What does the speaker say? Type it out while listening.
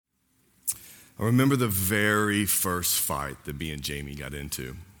I remember the very first fight that me and Jamie got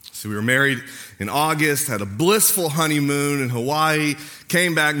into. So we were married in August, had a blissful honeymoon in Hawaii,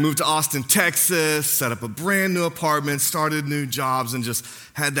 came back, moved to Austin, Texas, set up a brand new apartment, started new jobs, and just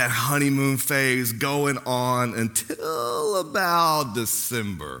had that honeymoon phase going on until about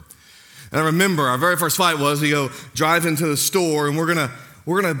December. And I remember our very first fight was we go drive into the store and we're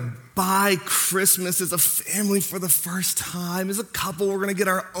gonna buy Christmas as a family for the first time. As a couple, we're gonna get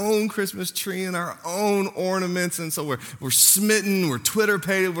our own Christmas tree and our own ornaments. And so we're smitten, we're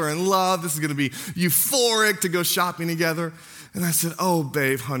Twitter-pated, we're in love. This is gonna be euphoric to go shopping together. And I said, oh,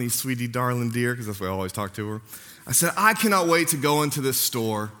 babe, honey, sweetie, darling, dear, because that's what I always talk to her. I said, I cannot wait to go into this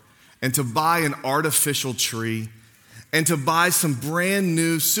store and to buy an artificial tree and to buy some brand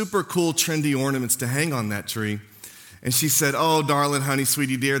new, super cool, trendy ornaments to hang on that tree. And she said, oh, darling, honey,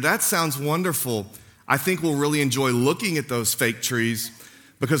 sweetie, dear, that sounds wonderful. I think we'll really enjoy looking at those fake trees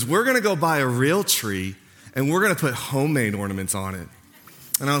because we're going to go buy a real tree and we're going to put homemade ornaments on it.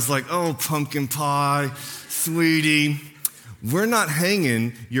 And I was like, oh, pumpkin pie, sweetie, we're not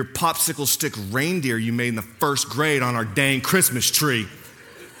hanging your popsicle stick reindeer you made in the first grade on our dang Christmas tree.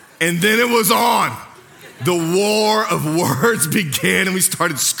 And then it was on. The war of words began and we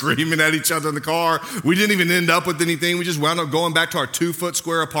started screaming at each other in the car. We didn't even end up with anything. We just wound up going back to our 2-foot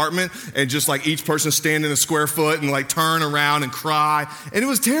square apartment and just like each person stand in a square foot and like turn around and cry. And it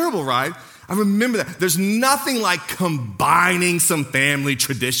was terrible, right? I remember that. There's nothing like combining some family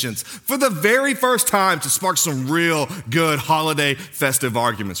traditions for the very first time to spark some real good holiday festive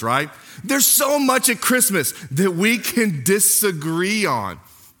arguments, right? There's so much at Christmas that we can disagree on.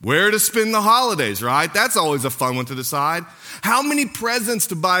 Where to spend the holidays, right? That's always a fun one to decide. How many presents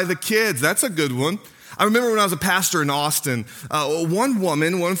to buy the kids? That's a good one. I remember when I was a pastor in Austin,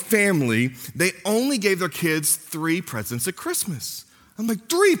 one family, they only gave their kids 3 presents at Christmas. I'm like,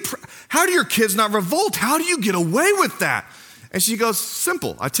 3? How do your kids not revolt? How do you get away with that? And she goes,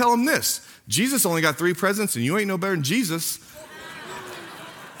 simple. I tell them this. Jesus only got 3 presents and you ain't no better than Jesus.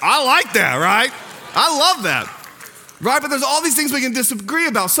 I like that, right? I love that. Right, but there's all these things we can disagree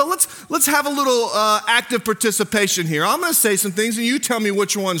about. So let's have a little active participation here. I'm going to say some things, and you tell me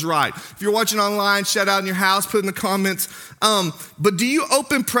which one's right. If you're watching online, shout out in your house, put in the comments. But do you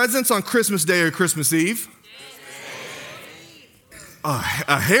open presents on Christmas Day or Christmas Eve? Oh,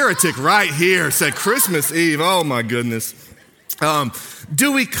 a heretic right here said Christmas Eve. Oh my goodness.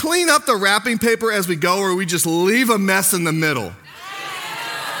 Do we clean up the wrapping paper as we go, or we just leave a mess in the middle?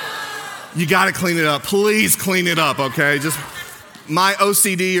 You got to clean it up. Please clean it up, okay? Just my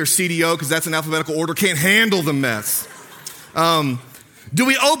OCD or CDO, because that's an alphabetical order, can't handle the mess. Do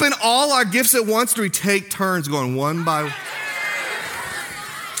we open all our gifts at once? Do we take turns going one by one?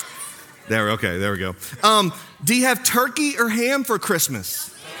 There we go. Do you have turkey or ham for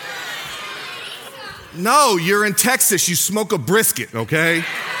Christmas? No, you're in Texas. You smoke a brisket, okay?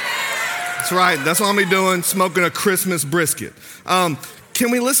 That's right. That's what I'm going to be doing, smoking a Christmas brisket. Can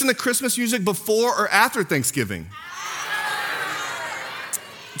we listen to Christmas music before or after Thanksgiving?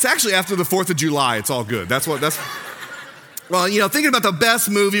 It's actually after the 4th of July. It's all good. Well, thinking about the best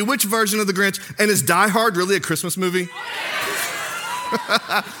movie, which version of The Grinch, and is Die Hard really a Christmas movie?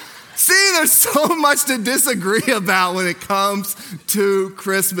 See, there's so much to disagree about when it comes to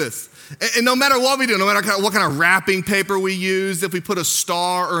Christmas. And no matter what we do, no matter what kind of wrapping paper we use, if we put a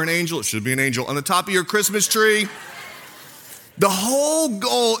star or an angel, it should be an angel, on the top of your Christmas tree, the whole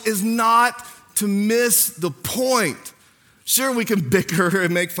goal is not to miss the point. Sure, we can bicker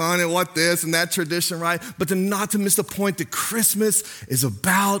and make fun and what this and that tradition, right? But not to miss the point that Christmas is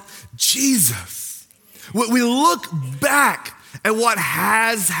about Jesus. We look back at what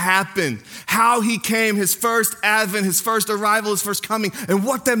has happened, how he came, his first advent, his first arrival, his first coming, and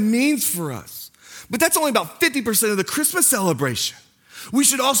what that means for us. But that's only about 50% of the Christmas celebration. We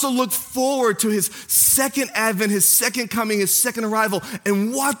should also look forward to his second advent, his second coming, his second arrival,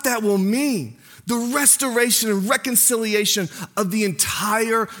 and what that will mean. The restoration and reconciliation of the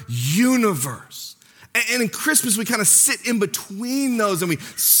entire universe. And in Christmas, we kind of sit in between those and we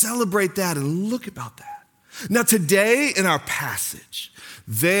celebrate that and look about that. Now today in our passage,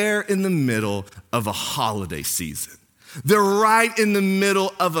 they're in the middle of a holiday season. They're right in the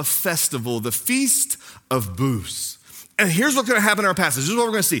middle of a festival, the Feast of Booths. And here's what's going to happen in our passage. This is what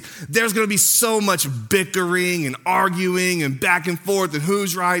we're going to see. There's going to be so much bickering and arguing and back and forth and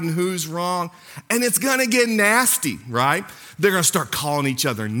who's right and who's wrong. And it's going to get nasty, right? They're going to start calling each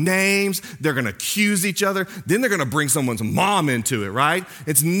other names. They're going to accuse each other. Then they're going to bring someone's mom into it, right?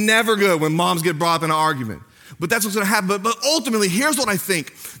 It's never good when moms get brought up in an argument. But that's what's going to happen. But ultimately, here's what I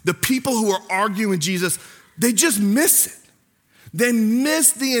think. The people who are arguing with Jesus, they just miss it. They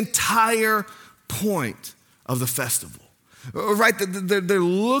miss the entire point of the festival. Right? They're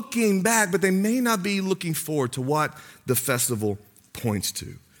looking back, but they may not be looking forward to what the festival points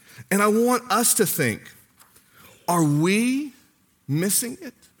to. And I want us to think, are we missing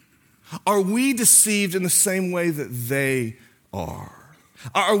it? Are we deceived in the same way that they are?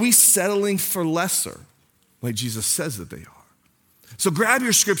 Are we settling for lesser, like Jesus says that they are? So grab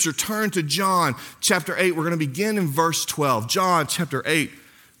your scripture, turn to John chapter 8. We're going to begin in verse 12. John chapter 8,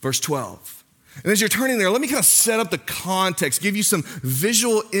 verse 12. And as you're turning there, let me kind of set up the context, give you some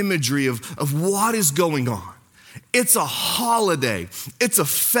visual imagery of what is going on. It's a holiday. It's a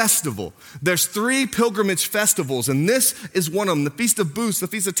festival. There's 3 pilgrimage festivals, and this is one of them, the Feast of Booths, the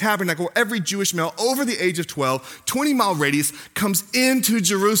Feast of Tabernacle, where every Jewish male over the age of 12, 20-mile radius, comes into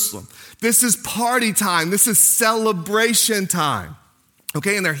Jerusalem. This is party time. This is celebration time.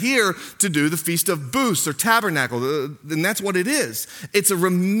 Okay, and they're here to do the Feast of Booths or Tabernacle, and that's what it is. It's a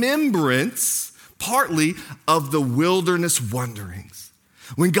remembrance, partly, of the wilderness wanderings.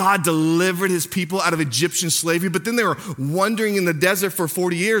 When God delivered his people out of Egyptian slavery, but then they were wandering in the desert for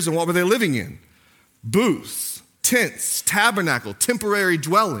 40 years, and what were they living in? Booths, tents, tabernacle, temporary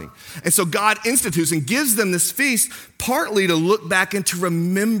dwelling. And so God institutes and gives them this feast, partly to look back and to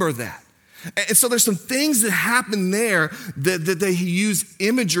remember that. And so there's some things that happen there that they use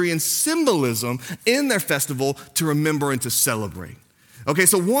imagery and symbolism in their festival to remember and to celebrate. Okay,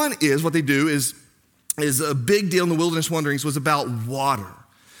 so one is, what they do is a big deal in the wilderness wanderings was about water.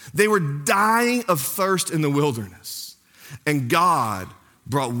 They were dying of thirst in the wilderness, and God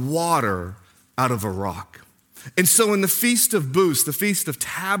brought water out of a rock. And so in the Feast of Booths, the Feast of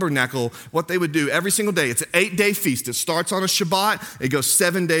Tabernacle, what they would do every single day, it's an 8-day feast. It starts on a Shabbat, it goes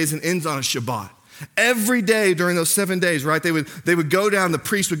 7 days and ends on a Shabbat. Every day during those 7 days, right, they would go down, the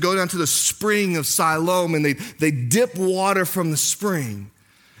priest would go down to the spring of Siloam, and they dip water from the spring.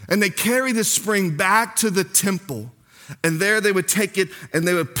 And they carry the spring back to the temple. And there they would take it and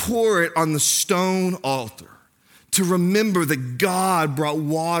they would pour it on the stone altar to remember that God brought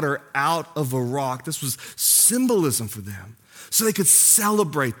water out of a rock. This was symbolism for them, so they could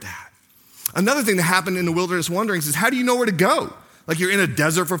celebrate that. Another thing that happened in the wilderness wanderings is, how do you know where to go? Like, you're in a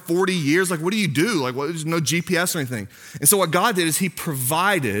desert for 40 years. Like, what do you do? Like, there's no GPS or anything. And so what God did is he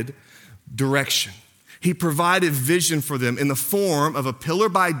provided direction. He provided vision for them in the form of a pillar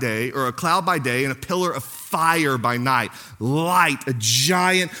by day, or a cloud by day, and a pillar of fire by night. Light, a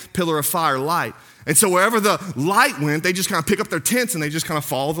giant pillar of fire, light. And so wherever the light went, they just kind of pick up their tents and they just kind of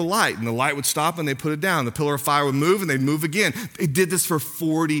follow the light. And the light would stop and they put it down. The pillar of fire would move and they'd move again. They did this for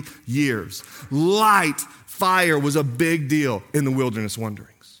 40 years. Light, fire was a big deal in the wilderness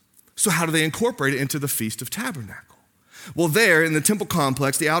wanderings. So how do they incorporate it into the Feast of Tabernacle? Well, there in the temple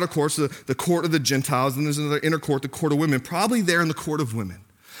complex, the outer court's the court of the Gentiles, and there's another inner court, the court of women. Probably there in the court of women,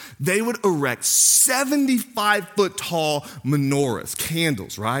 they would erect 75-foot tall menorahs,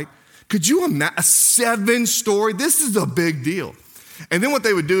 candles, right? Could you imagine a 7-story? This is a big deal. And then what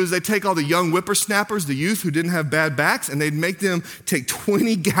they would do is they'd take all the young whippersnappers, the youth who didn't have bad backs, and they'd make them take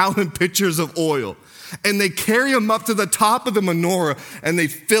 20-gallon pitchers of oil. And they carry them up to the top of the menorah, and they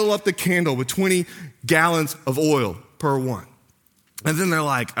fill up the candle with 20 gallons of oil per one. And then they're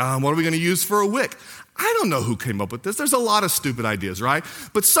like, what are we going to use for a wick? I don't know who came up with this. There's a lot of stupid ideas, right?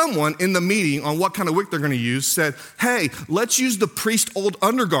 But someone in the meeting on what kind of wick they're going to use said, hey, let's use the priest's old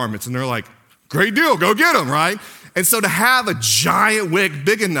undergarments. And they're like, great deal, go get them, right? And so to have a giant wick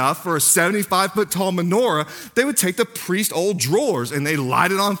big enough for a 75-foot tall menorah, they would take the priest's old drawers and they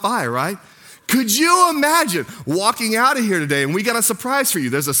light it on fire, right? Could you imagine walking out of here today and we got a surprise for you?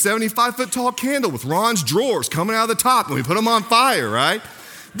 There's a 75-foot tall candle with Ron's drawers coming out of the top and we put them on fire, right?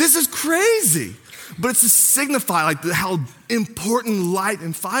 This is crazy. But it's to signify like how important light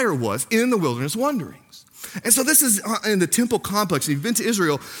and fire was in the wilderness wanderings. And so this is in the temple complex. If you've been to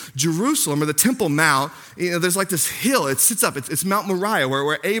Israel, Jerusalem, or the Temple Mount, there's like this hill. It sits up. It's Mount Moriah,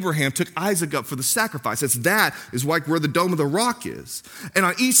 where Abraham took Isaac up for the sacrifice. That is like where the Dome of the Rock is. And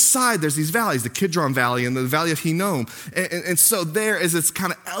on each side, there's these valleys, the Kidron Valley and the Valley of Hinnom. And so there, as it's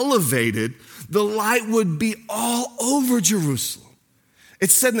kind of elevated, the light would be all over Jerusalem.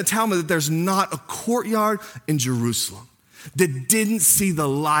 It's said in the Talmud that there's not a courtyard in Jerusalem that didn't see the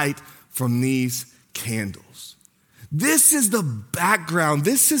light from these candles. This is the background.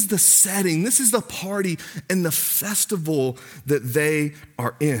 This is the setting. This is the party and the festival that they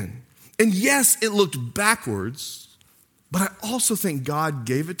are in. And yes, it looked backwards, but I also think God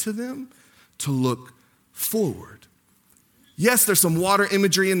gave it to them to look forward. Yes, there's some water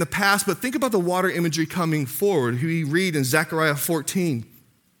imagery in the past, but think about the water imagery coming forward. We read in Zechariah 14,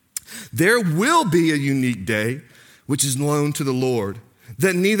 there will be a unique day which is known to the Lord.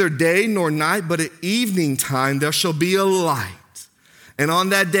 that neither day nor night, but at evening time there shall be a light. And on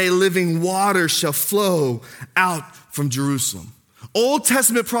that day living water shall flow out from Jerusalem. Old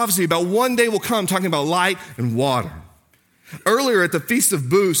Testament prophecy about one day will come, talking about light and water. Earlier at the Feast of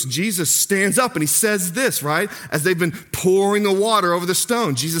Booths, Jesus stands up and he says this, right? As they've been pouring the water over the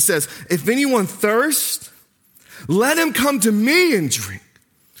stone, Jesus says, if anyone thirsts, let him come to me and drink.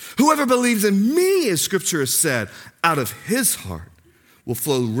 Whoever believes in me, as scripture has said, out of his heart will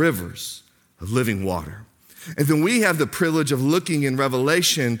flow rivers of living water. And then we have the privilege of looking in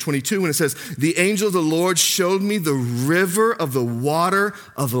Revelation 22 when it says, the angel of the Lord showed me the river of the water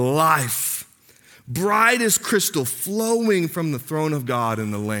of life, bright as crystal, flowing from the throne of God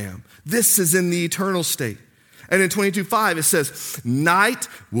and the Lamb. This is in the eternal state. And in 22:5 it says, night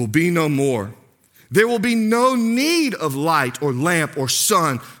will be no more. There will be no need of light or lamp or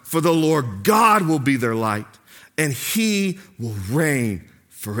sun, for the Lord God will be their light, and he will reign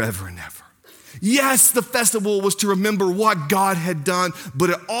forever and ever. Yes, the festival was to remember what God had done, but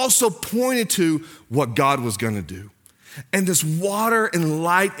it also pointed to what God was going to do. And this water and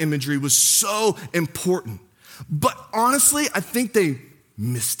light imagery was so important. But honestly, I think they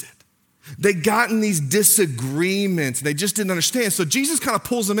missed it. They got in these disagreements. They just didn't understand. So Jesus kind of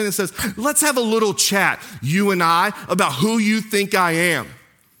pulls them in and says, let's have a little chat, you and I, about who you think I am.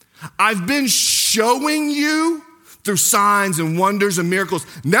 I've been showing you through signs and wonders and miracles.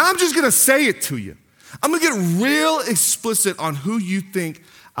 Now I'm just going to say it to you. I'm going to get real explicit on who you think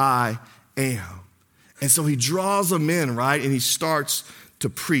I am. And so he draws them in, right? And he starts to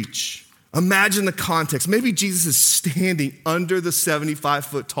preach. Imagine the context. Maybe Jesus is standing under the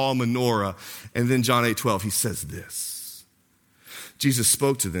 75-foot tall menorah. And then John 8:12, he says this. Jesus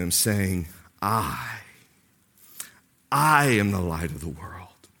spoke to them saying, I am the light of the world.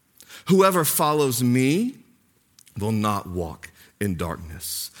 Whoever follows me will not walk in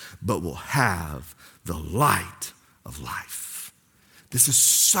darkness, but will have the light of life. This is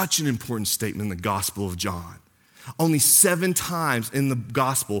such an important statement in the Gospel of John. Only 7 times in the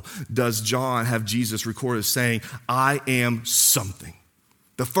gospel does John have Jesus recorded as saying, I am something.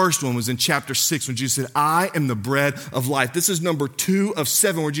 The first one was in chapter 6 when Jesus said, I am the bread of life. This is number 2 of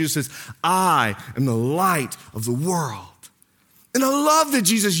 7 where Jesus says, I am the light of the world. And I love that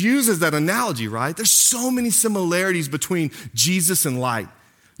Jesus uses that analogy, right? There's so many similarities between Jesus and light.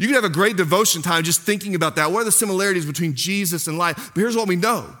 You could have a great devotion time just thinking about that. What are the similarities between Jesus and light? But here's what we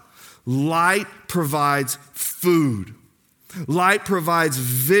know. Light provides food. Light provides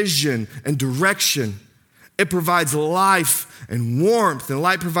vision and direction. It provides life and warmth. And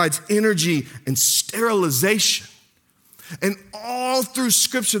light provides energy and sterilization. And all through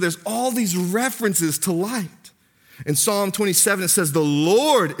Scripture, there's all these references to light. In Psalm 27, it says, the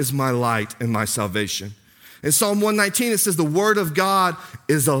Lord is my light and my salvation. In Psalm 119, it says, the word of God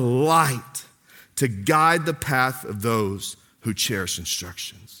is a light to guide the path of those who cherish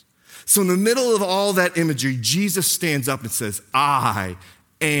instructions. So in the middle of all that imagery, Jesus stands up and says, I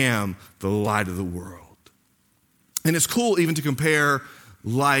am the light of the world. And it's cool even to compare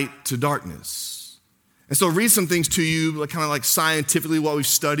light to darkness. And so I'll read some things to you, kind of like scientifically what we've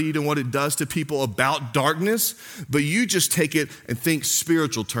studied and what it does to people about darkness, but you just take it and think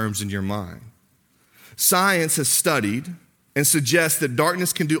spiritual terms in your mind. Science has studied and suggests that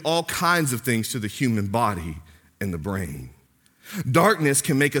darkness can do all kinds of things to the human body and the brain. Darkness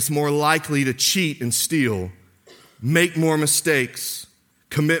can make us more likely to cheat and steal, make more mistakes,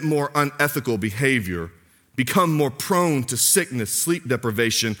 commit more unethical behavior, become more prone to sickness, sleep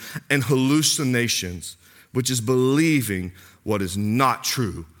deprivation, and hallucinations, which is believing what is not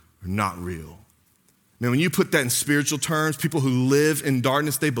true or not real. Now, when you put that in spiritual terms, people who live in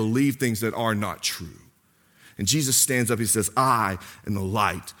darkness, they believe things that are not true. And Jesus stands up, he says, I am the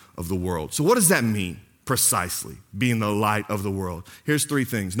light of the world. So what does that mean precisely, being the light of the world? Here's 3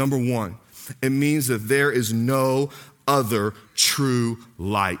 things. Number 1, it means that there is no other true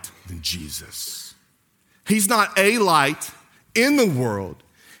light than Jesus. He's not a light in the world.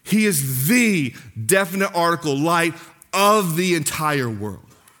 He is the definite article light of the entire world.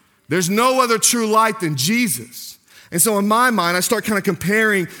 There's no other true light than Jesus. And so in my mind, I start kind of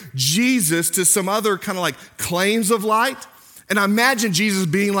comparing Jesus to some other kind of like claims of light. And I imagine Jesus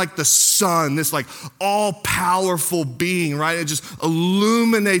being like the sun, this like all-powerful being, right? It just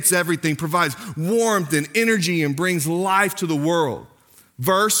illuminates everything, provides warmth and energy and brings life to the world.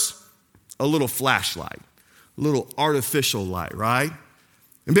 Verse, a little flashlight, a little artificial light, right?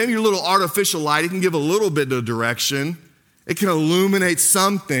 And maybe your little artificial light, it can give a little bit of direction. It can illuminate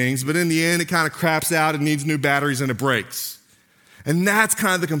some things, but in the end, it kind of craps out and needs new batteries and it breaks. And that's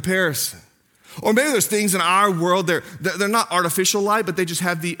kind of the comparison. Or maybe there's things in our world, they're not artificial light, but they just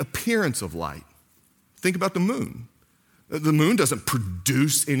have the appearance of light. Think about the moon. The moon doesn't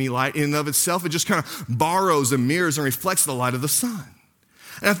produce any light in and of itself. It just kind of borrows and mirrors and reflects the light of the sun.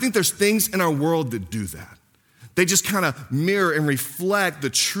 And I think there's things in our world that do that. They just kind of mirror and reflect the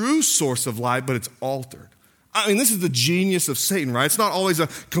true source of light, but it's altered. I mean, this is the genius of Satan, right? It's not always a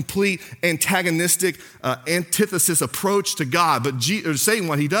complete antagonistic antithesis approach to God, but Satan,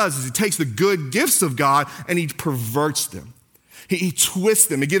 what he does is he takes the good gifts of God and he perverts them. He twists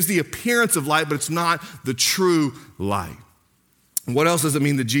them. It gives the appearance of light, but it's not the true light. What else does it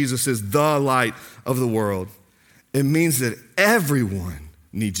mean that Jesus is the light of the world? It means that everyone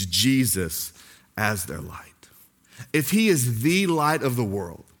needs Jesus as their light. If he is the light of the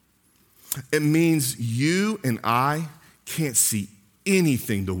world, it means you and I can't see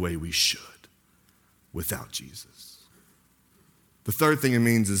anything the way we should without Jesus. The third thing it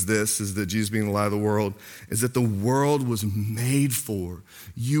means is that Jesus being the light of the world, is that the world was made for,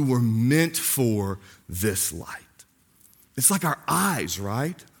 you were meant for this light. It's like our eyes,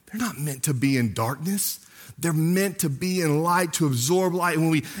 right? They're not meant to be in darkness. They're meant to be in light, to absorb light. And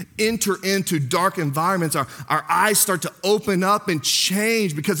when we enter into dark environments, our eyes start to open up and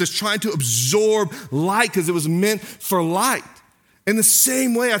change because it's trying to absorb light because it was meant for light. In the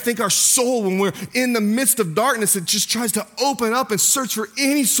same way, I think our soul, when we're in the midst of darkness, it just tries to open up and search for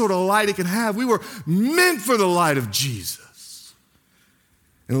any sort of light it can have. We were meant for the light of Jesus.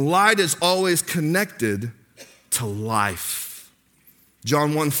 And light is always connected to life.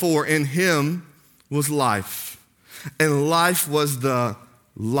 John 1:4, in him was life, and life was the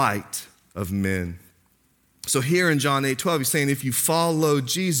light of men. So here in John 8:12, he's saying, if you follow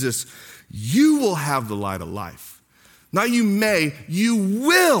Jesus, you will have the light of life. Not you may, you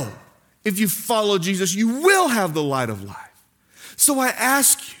will. If you follow Jesus, you will have the light of life. So I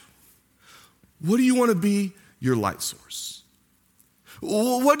ask you, what do you want to be your light source?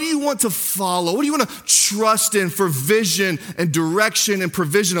 What do you want to follow? What do you want to trust in for vision and direction and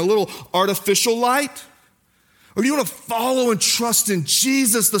provision? A little artificial light? Or do you want to follow and trust in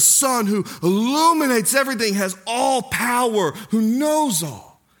Jesus, the Son, who illuminates everything, has all power, who knows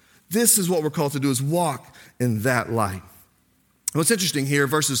all? This is what we're called to do, is walk in that light. And what's interesting here,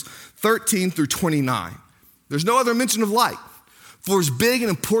 verses 13 through 29, there's no other mention of light. For as big and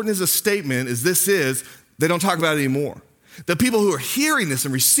important as a statement as this is, they don't talk about it anymore. The people who are hearing this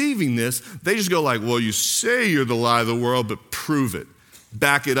and receiving this, they just go like, well, you say you're the light of the world, but prove it.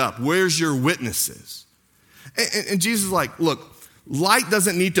 Back it up. Where's your witnesses? And Jesus is like, look, light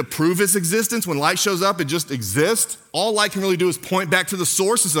doesn't need to prove its existence. When light shows up, it just exists. All light can really do is point back to the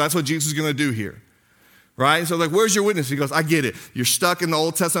source, and so that's what Jesus is going to do here. Right? And so like, where's your witness? He goes, I get it. You're stuck in the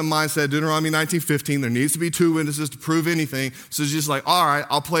Old Testament mindset, Deuteronomy 19:15. There needs to be 2 witnesses to prove anything. So it's just like, all right,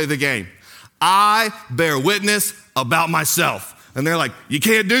 I'll play the game. I bear witness about myself. And they're like, you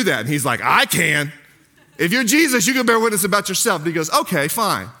can't do that. And he's like, I can. If you're Jesus, you can bear witness about yourself. And he goes, okay,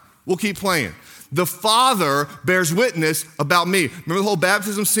 fine. We'll keep playing. The Father bears witness about me. Remember the whole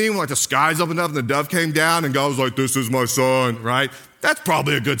baptism scene when like the skies opened up and the dove came down and God was like, this is my son, right? That's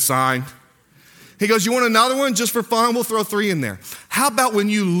probably a good sign. He goes, you want another one? Just for fun, we'll throw 3 in there. How about when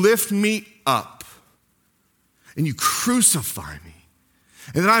you lift me up and you crucify me?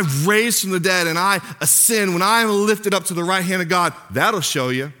 And then I raise from the dead and I ascend. When I am lifted up to the right hand of God, that'll show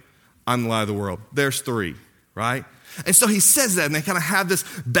you I'm the light of the world. There's 3, right? And so he says that, and they kind of have this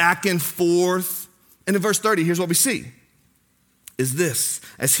back and forth. And in verse 30, here's what we see, is this.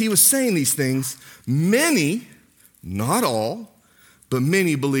 As he was saying these things, many, not all, but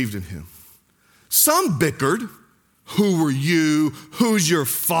many believed in him. Some bickered. Who were you? Who's your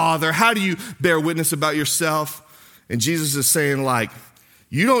father? How do you bear witness about yourself? And Jesus is saying like,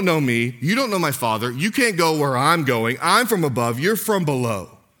 you don't know me. You don't know my Father. You can't go where I'm going. I'm from above. You're from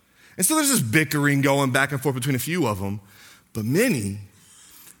below. And so there's this bickering going back and forth between a few of them. But many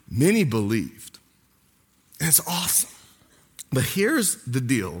believed. And it's awesome. But here's the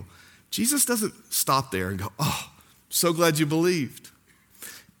deal. Jesus doesn't stop there and go, oh, so glad you believed.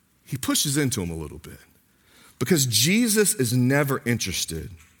 He pushes into them a little bit. Because Jesus is never interested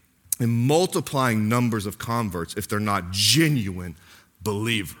in multiplying numbers of converts if they're not genuine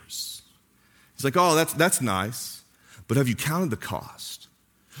believers. He's like, oh, that's nice, but have you counted the cost?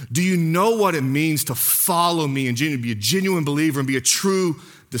 Do you know what it means to follow me and be a genuine believer and be a true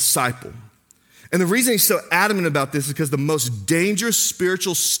disciple? And the reason he's so adamant about this is because the most dangerous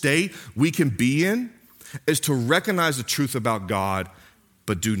spiritual state we can be in is to recognize the truth about God,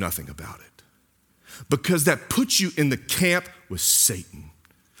 but do nothing about it. Because that puts you in the camp with Satan,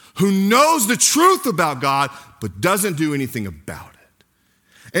 who knows the truth about God, but doesn't do anything about it.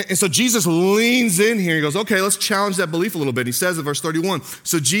 And so Jesus leans in here. He goes, okay, let's challenge that belief a little bit. He says in verse 31,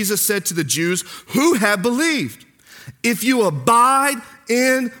 so Jesus said to the Jews who have believed, if you abide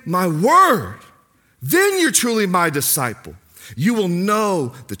in my word, then you're truly my disciple. You will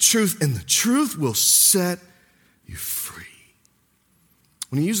know the truth, and the truth will set you free.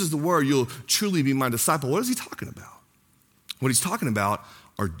 When he uses the word, you'll truly be my disciple, what is he talking about? What he's talking about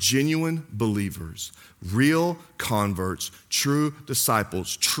are genuine believers, real converts, true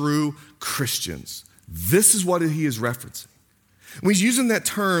disciples, true Christians. This is what he is referencing. When he's using that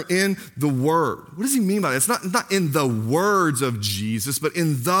term in the word, what does he mean by that? It's not in the words of Jesus, but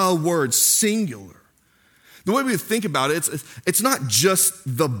in the word, singular. The way we think about it, it's not just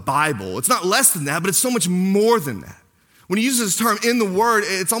the Bible. It's not less than that, but it's so much more than that. When he uses this term in the word,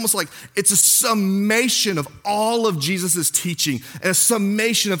 it's almost like it's a summation of all of Jesus' teaching and a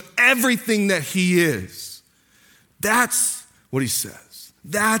summation of everything that he is. That's what he says.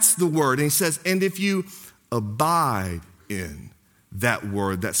 That's the word. And he says, and if you abide in that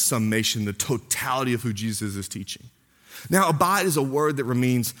word, that summation, the totality of who Jesus is teaching. Now, abide is a word that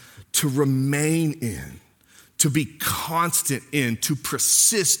means to remain in, to be constant in, to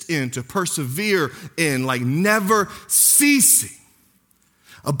persist in, to persevere in, like never ceasing.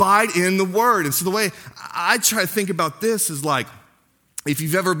 Abide in the word. And so the way I try to think about this is like, if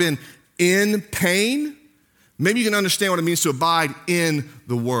you've ever been in pain, maybe you can understand what it means to abide in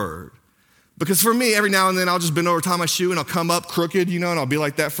the word. Because for me, every now and then I'll just bend over, tie my shoe, and I'll come up crooked, and I'll be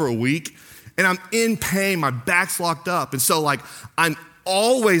like that for a week. And I'm in pain, my back's locked up. And so like, I'm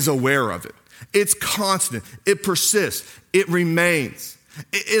always aware of it. It's constant, it persists, it remains.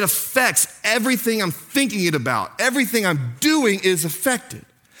 It affects everything I'm thinking it about. Everything I'm doing is affected.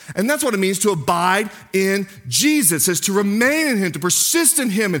 And that's what it means to abide in Jesus. It says to remain in him, to persist in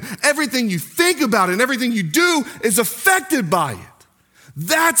him, and everything you think about and everything you do is affected by it.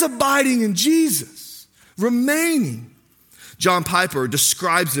 That's abiding in Jesus, remaining. John Piper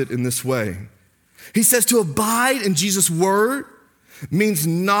describes it in this way. He says to abide in Jesus' word means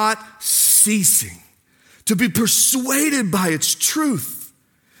not ceasing, to be persuaded by its truth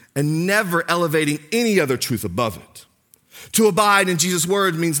and never elevating any other truth above it. To abide in Jesus'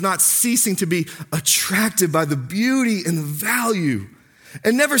 word means not ceasing to be attracted by the beauty and the value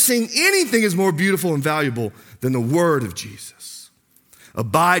and never seeing anything as more beautiful and valuable than the word of Jesus.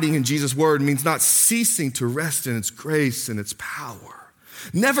 Abiding in Jesus' word means not ceasing to rest in its grace and its power,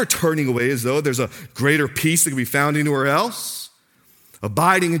 never turning away as though there's a greater peace that can be found anywhere else.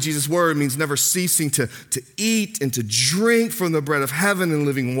 Abiding in Jesus' word means never ceasing to eat and to drink from the bread of heaven and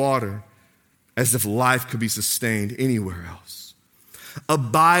living water, as if life could be sustained anywhere else.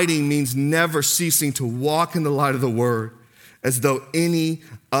 Abiding means never ceasing to walk in the light of the word, as though any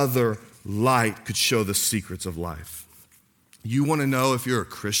other light could show the secrets of life. You want to know if you're a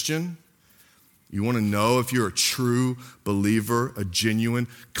Christian? You want to know if you're a true believer, a genuine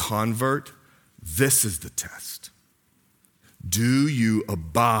convert? This is the test. Do you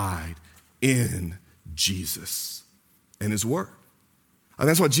abide in Jesus and his word? And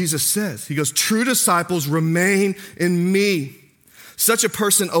that's what Jesus says. He goes, true disciples remain in me. Such a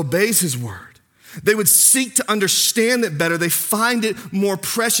person obeys his word. They would seek to understand it better. They find it more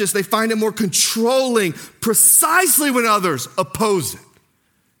precious. They find it more controlling precisely when others oppose it.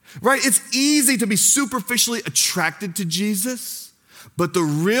 Right? It's easy to be superficially attracted to Jesus, but the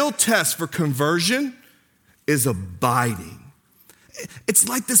real test for conversion is abiding. It's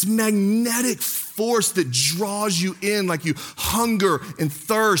like this magnetic force that draws you in, like you hunger and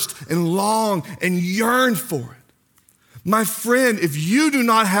thirst and long and yearn for it. My friend, if you do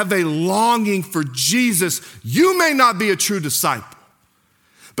not have a longing for Jesus, you may not be a true disciple.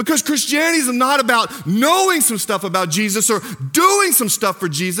 Because Christianity is not about knowing some stuff about Jesus or doing some stuff for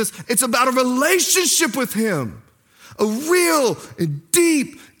Jesus. It's about a relationship with him. A real and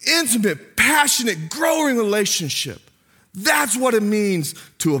deep, intimate, passionate, growing relationship. That's what it means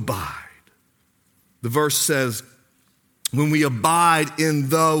to abide. The verse says, when we abide in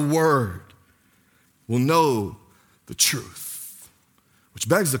the word, we'll know the truth. Which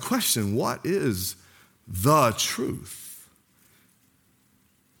begs the question, what is the truth?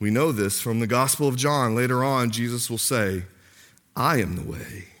 We know this from the Gospel of John. Later on, Jesus will say, I am the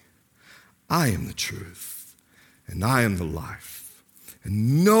way, I am the truth, and I am the life.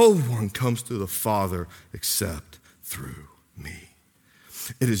 And no one comes to the Father except through me.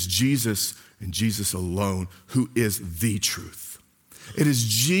 It is Jesus and Jesus alone who is the truth. It is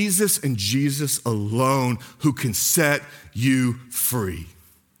Jesus and Jesus alone who can set you free.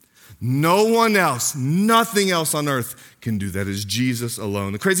 No one else, nothing else on earth can do that. It is Jesus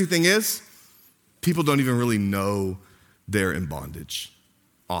alone. The crazy thing is, people don't even really know they're in bondage.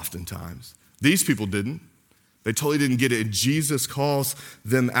 oftentimes. These people didn't. They totally didn't get it, and Jesus calls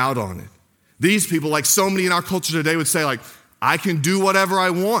them out on it. These people, like so many in our culture today, would say, like, I can do whatever I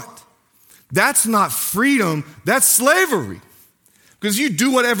want. That's not freedom, that's slavery. Because you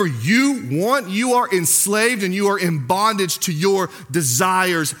do whatever you want, you are enslaved and you are in bondage to your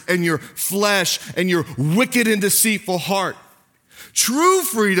desires and your flesh and your wicked and deceitful heart. True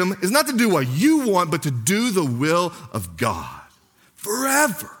freedom is not to do what you want, but to do the will of God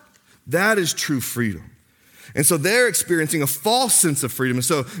forever. That is true freedom. And so they're experiencing a false sense of freedom. And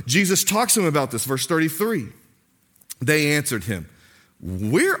so Jesus talks to them about this, verse 33. They answered him,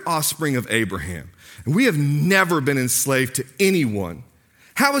 we're offspring of Abraham, and we have never been enslaved to anyone.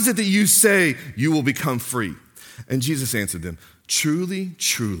 How is it that you say you will become free? And Jesus answered them, truly,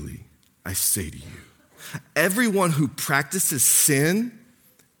 truly, I say to you, everyone who practices sin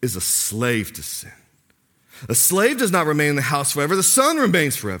is a slave to sin. A slave does not remain in the house forever. The son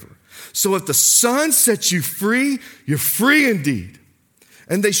remains forever. So if the Son sets you free, you're free indeed.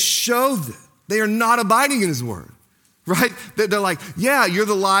 And they show that they are not abiding in his word, right? They're like, yeah, you're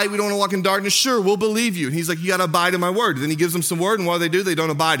the light. We don't want to walk in darkness. Sure, we'll believe you. And he's like, you got to abide in my word. Then he gives them some word, and what do? They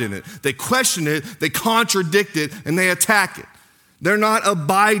don't abide in it. They question it, they contradict it, and they attack it. They're not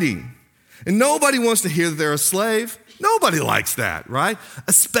abiding. And nobody wants to hear that they're a slave. Nobody likes that, right?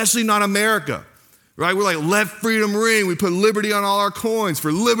 Especially not America. Right? We're like, let freedom ring. We put liberty on all our coins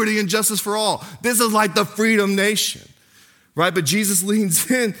for liberty and justice for all. This is like the freedom nation, right? But Jesus leans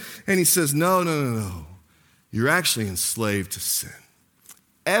in and he says, no. You're actually enslaved to sin.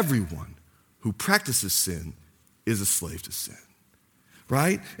 Everyone who practices sin is a slave to sin,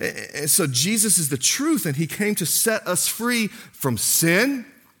 right? And so Jesus is the truth, and he came to set us free from sin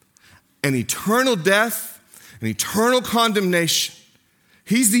and eternal death and eternal condemnation.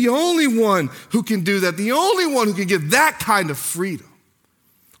 He's the only one who can do that, the only one who can give that kind of freedom.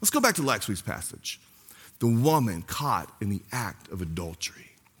 Let's go back to last week's passage. The woman caught in the act of adultery,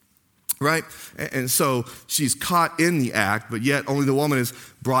 right? And so she's caught in the act, but yet only the woman is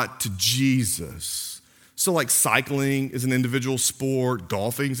brought to Jesus. So like cycling is an individual sport,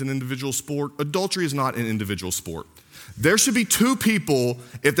 golfing is an individual sport, adultery is not an individual sport. There should be two people,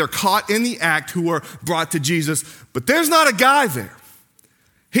 if they're caught in the act, who are brought to Jesus, but there's not a guy there.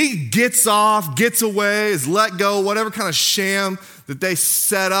 He gets off, gets away, is let go, whatever kind of sham that they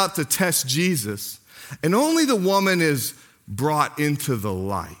set up to test Jesus. And only the woman is brought into the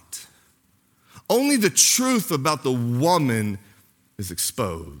light. Only the truth about the woman is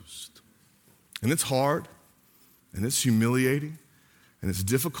exposed. And it's hard, and it's humiliating, and it's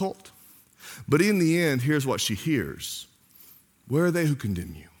difficult. But in the end, here's what she hears. Where are they who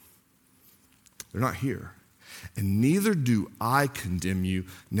condemn you? They're not here. And neither do I condemn you.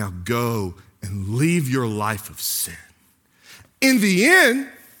 Now go and leave your life of sin. In the end,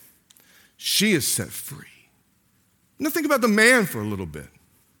 she is set free. Now think about the man for a little bit.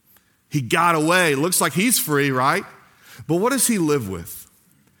 He got away. It looks like he's free, right? But what does he live with?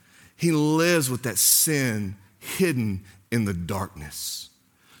 He lives with that sin hidden in the darkness,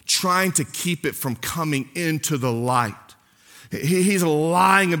 trying to keep it from coming into the light. He's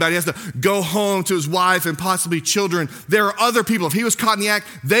lying about it. He has to go home to his wife and possibly children. There are other people. If he was caught in the act,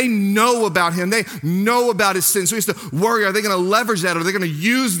 they know about him. They know about his sin. So he has to worry, are they going to leverage that? Are they going to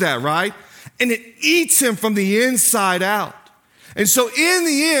use that, right? And it eats him from the inside out. And so in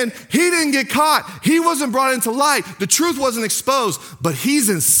the end, he didn't get caught. He wasn't brought into light. The truth wasn't exposed, but he's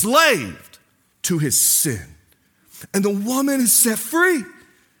enslaved to his sin. And the woman is set free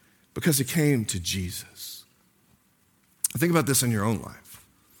because he came to Jesus. Think about this in your own life.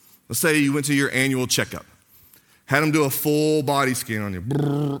 Let's say you went to your annual checkup, had them do a full body scan on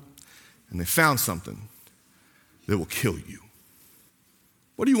you, and they found something that will kill you.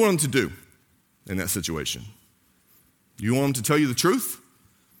 What do you want them to do in that situation? You want them to tell you the truth?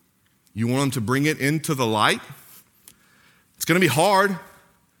 You want them to bring it into the light? It's going to be hard.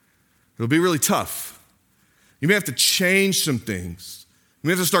 It'll be really tough. You may have to change some things. You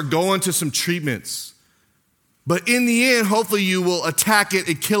may have to start going to some treatments. But in the end, hopefully you will attack it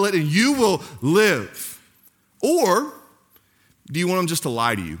and kill it and you will live. Or do you want them just to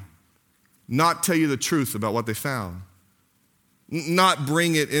lie to you? Not tell you the truth about what they found? Not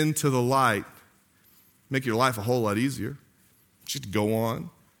bring it into the light? Make your life a whole lot easier. Just go on,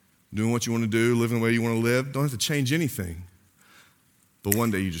 doing what you want to do, living the way you want to live. Don't have to change anything. But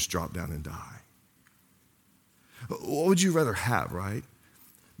one day you just drop down and die. What would you rather have, right?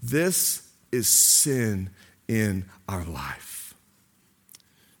 This is sin in our life.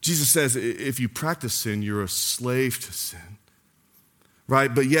 Jesus says if you practice sin, you're a slave to sin.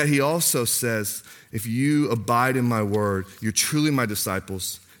 right? But yet he also says, if you abide in my word, you're truly my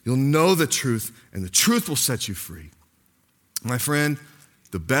disciples. You'll know the truth, and the truth will set you free. My friend,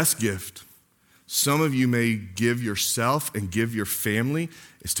 the best gift some of you may give yourself and give your family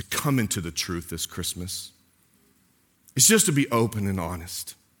is to come into the truth this Christmas. It's just to be open and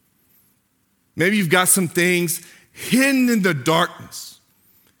honest. Maybe you've got some things hidden in the darkness.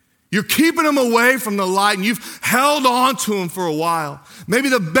 You're keeping them away from the light and you've held on to them for a while. Maybe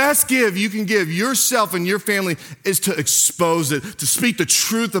the best gift you can give yourself and your family is to expose it, to speak the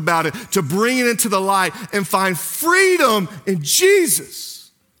truth about it, to bring it into the light and find freedom in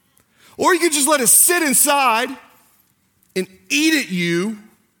Jesus. Or you can just let it sit inside and eat at you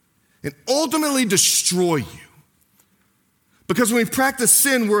and ultimately destroy you. Because when we practice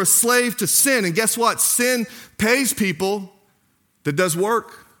sin, we're a slave to sin. And guess what? Sin pays people that does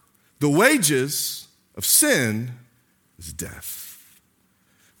work. The wages of sin is death.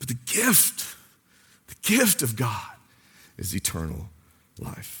 But the gift of God is eternal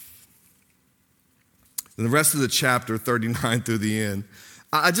life. And the rest of the chapter, 39 through the end,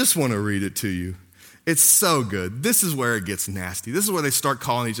 I just want to read it to you. It's so good. This is where it gets nasty. This is where they start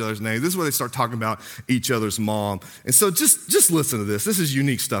calling each other's names. This is where they start talking about each other's mom. And so just listen to this. This is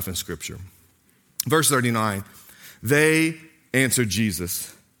unique stuff in Scripture. Verse 39, they answered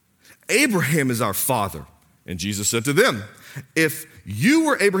Jesus, Abraham is our father. And Jesus said to them, if you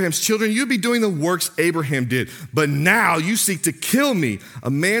were Abraham's children, you'd be doing the works Abraham did. But now you seek to kill me, a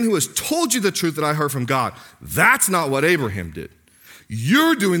man who has told you the truth that I heard from God. That's not what Abraham did.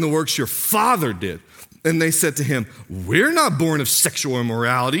 You're doing the works your father did. And they said to him, we're not born of sexual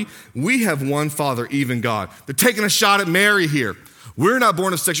immorality. We have one Father, even God. They're taking a shot at Mary here. We're not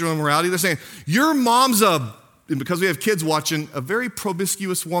born of sexual immorality. They're saying, your mom's and because we have kids watching, a very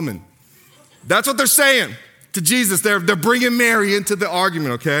promiscuous woman. That's what they're saying to Jesus. They're bringing Mary into the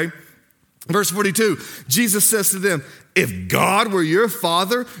argument, okay? Verse 42, Jesus says to them, if God were your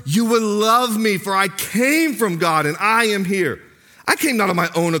father, you would love me, for I came from God and I am here. I came not on my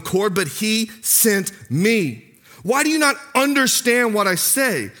own accord, but he sent me. Why do you not understand what I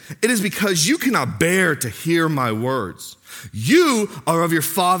say? It is because you cannot bear to hear my words. You are of your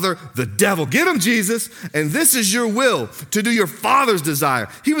father, the devil. Get him, Jesus. And this is your will, to do your father's desire.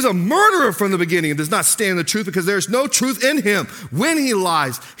 He was a murderer from the beginning and does not stand in the truth because there is no truth in him. When he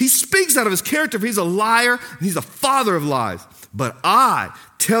lies, he speaks out of his character. For he's a liar and he's a father of lies. But I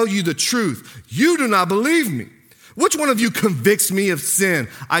tell you the truth. You do not believe me. Which one of you convicts me of sin?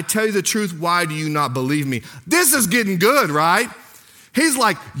 I tell you the truth, why do you not believe me? This is getting good, right? He's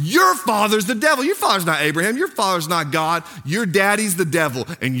like, your father's the devil. Your father's not Abraham. Your father's not God. Your daddy's the devil,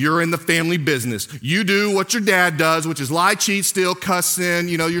 and you're in the family business. You do what your dad does, which is lie, cheat, steal, cuss, sin.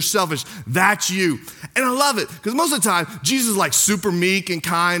 You're selfish. That's you. And I love it, because most of the time, Jesus is like super meek and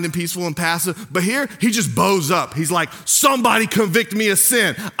kind and peaceful and passive. But here, he just bows up. He's like, somebody convict me of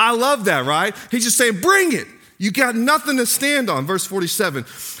sin. I love that, right? He's just saying, bring it. You got nothing to stand on. Verse 47,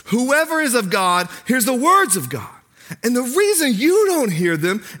 whoever is of God hears the words of God. And the reason you don't hear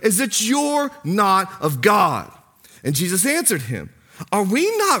them is that you're not of God. And Jesus answered him, are we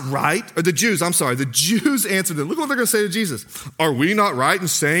not right? Or the Jews answered them. Look what they're going to say to Jesus. Are we not right in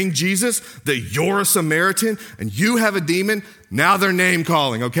saying, Jesus, that you're a Samaritan and you have a demon? Now they're name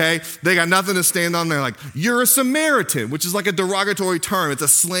calling, okay? They got nothing to stand on. They're like, you're a Samaritan, which is like a derogatory term. It's a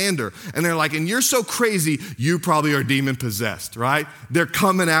slander. And they're like, and you're so crazy, you probably are demon possessed, right? They're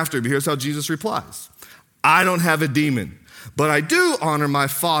coming after him. Here's how Jesus replies. I don't have a demon, but I do honor my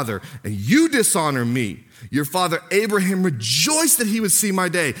Father, and you dishonor me. Your father Abraham rejoiced that he would see my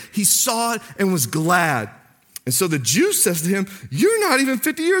day. He saw it and was glad. And so the Jew says to him, you're not even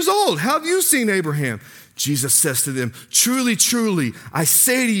 50 years old. How have you seen Abraham? Jesus says to them, truly, truly, I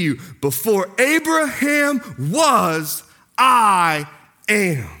say to you, before Abraham was, I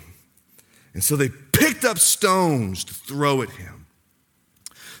am. And so they picked up stones to throw at him.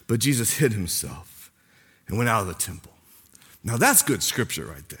 But Jesus hid himself and went out of the temple. Now that's good scripture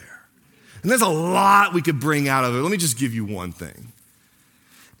right there. And there's a lot we could bring out of it. Let me just give you one thing.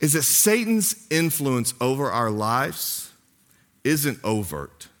 Is that Satan's influence over our lives isn't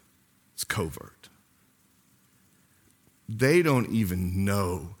overt, it's covert. They don't even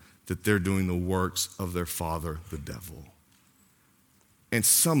know that they're doing the works of their father, the devil. And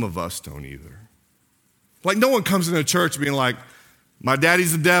some of us don't either. Like no one comes into church being like, my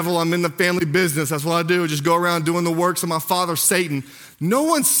daddy's the devil, I'm in the family business, that's what I do, just go around doing the works of my father, Satan. No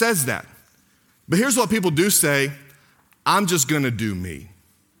one says that. But here's what people do say, I'm just gonna do me.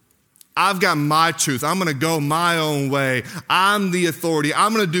 I've got my truth. I'm going to go my own way. I'm the authority.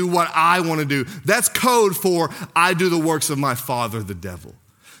 I'm going to do what I want to do. That's code for I do the works of my father, the devil.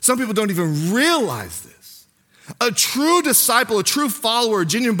 Some people don't even realize this. A true disciple, a true follower, a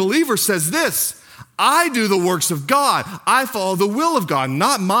genuine believer says this: I do the works of God. I follow the will of God,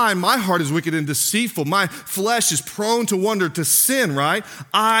 not mine. My heart is wicked and deceitful. My flesh is prone to wander, to sin, right?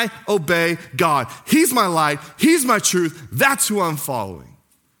 I obey God. He's my light. He's my truth. That's who I'm following.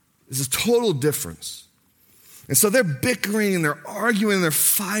 There's a total difference. And so they're bickering and they're arguing and they're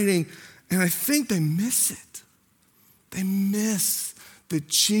fighting, and I think they miss it. They miss that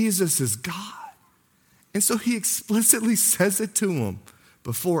Jesus is God. And so he explicitly says it to them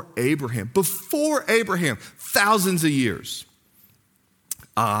before Abraham, thousands of years.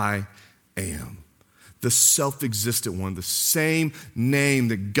 I am the self-existent one, the same name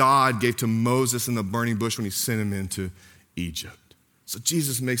that God gave to Moses in the burning bush when he sent him into Egypt. So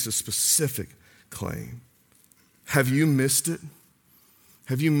Jesus makes a specific claim. Have you missed it?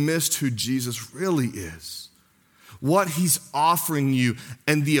 Have you missed who Jesus really is? What he's offering you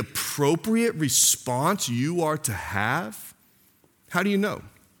and the appropriate response you are to have? How do you know?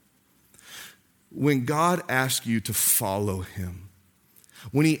 When God asks you to follow him,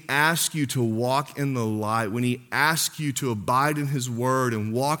 when he asks you to walk in the light, when he asks you to abide in his word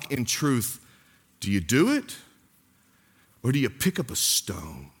and walk in truth, do you do it? Or do you pick up a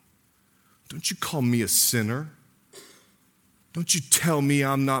stone? Don't you call me a sinner? Don't you tell me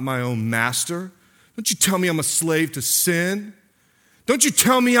I'm not my own master? Don't you tell me I'm a slave to sin? Don't you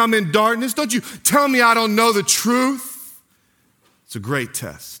tell me I'm in darkness? Don't you tell me I don't know the truth? It's a great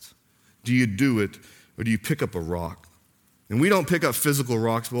test. Do you do it, or do you pick up a rock? And we don't pick up physical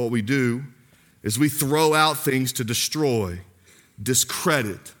rocks, but what we do is we throw out things to destroy,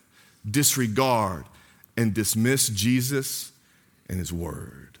 discredit, disregard, and dismiss Jesus and his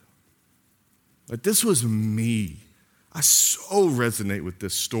word. Like, this was me. I so resonate with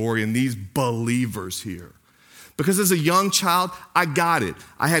this story and these believers here. Because as a young child, I got it.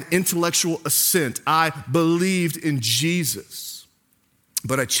 I had intellectual assent. I believed in Jesus.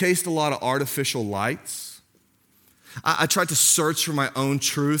 But I chased a lot of artificial lights. I tried to search for my own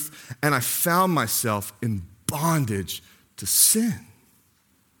truth, and I found myself in bondage to sin.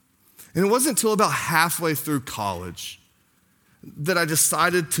 And it wasn't until about halfway through college that I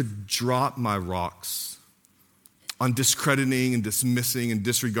decided to drop my rocks on discrediting and dismissing and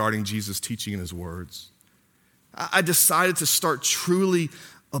disregarding Jesus' teaching and his words. I decided to start truly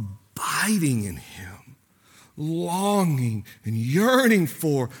abiding in him, longing and yearning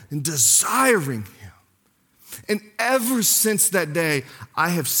for and desiring him. And ever since that day, I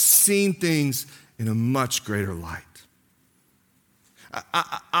have seen things in a much greater light.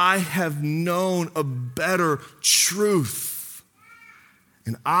 I have known a better truth,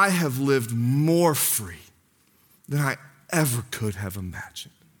 and I have lived more free than I ever could have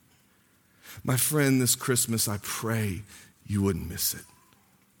imagined. My friend, this Christmas, I pray you wouldn't miss it,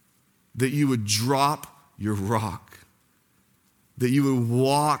 that you would drop your rock, that you would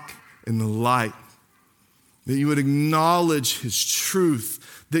walk in the light, that you would acknowledge his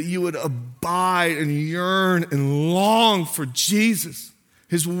truth, that you would abide and yearn and long for Jesus,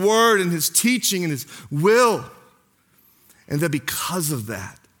 his word and his teaching and his will. And that because of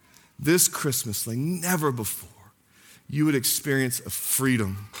that, this Christmas, like never before, you would experience a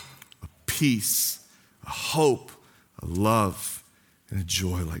freedom, a peace, a hope, a love, and a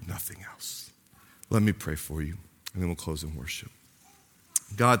joy like nothing else. Let me pray for you, and then we'll close in worship.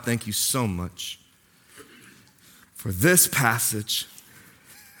 God, thank you so much for this passage,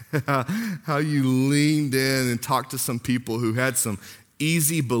 how you leaned in and talked to some people who had some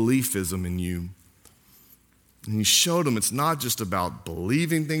easy beliefism in you. And you showed them it's not just about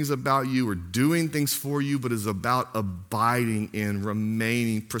believing things about you or doing things for you, but it's about abiding in,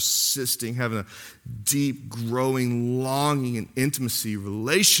 remaining, persisting, having a deep, growing, longing and intimacy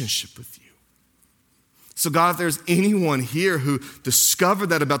relationship with you. So God, if there's anyone here who discovered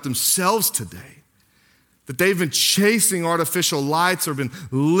that about themselves today, that they've been chasing artificial lights or been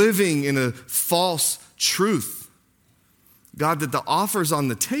living in a false truth, God, that the offer's on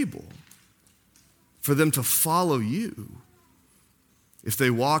the table for them to follow you. If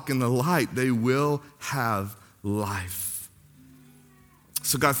they walk in the light, they will have life.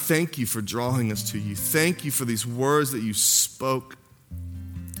 So God, thank you for drawing us to you. Thank you for these words that you spoke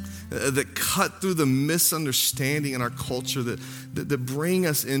that cut through the misunderstanding in our culture, that bring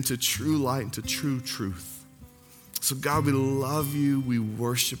us into true light, into true truth. So God, we love you, we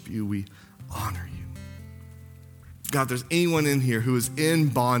worship you, we honor you. God, if there's anyone in here who is in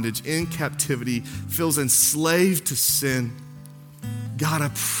bondage, in captivity, feels enslaved to sin, God,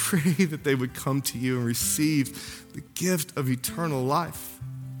 I pray that they would come to you and receive the gift of eternal life.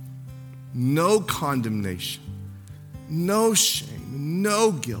 No condemnation, no shame,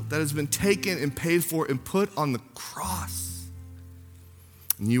 no guilt that has been taken and paid for and put on the cross.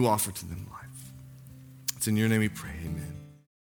 And you offer to them life. It's in your name we pray, amen.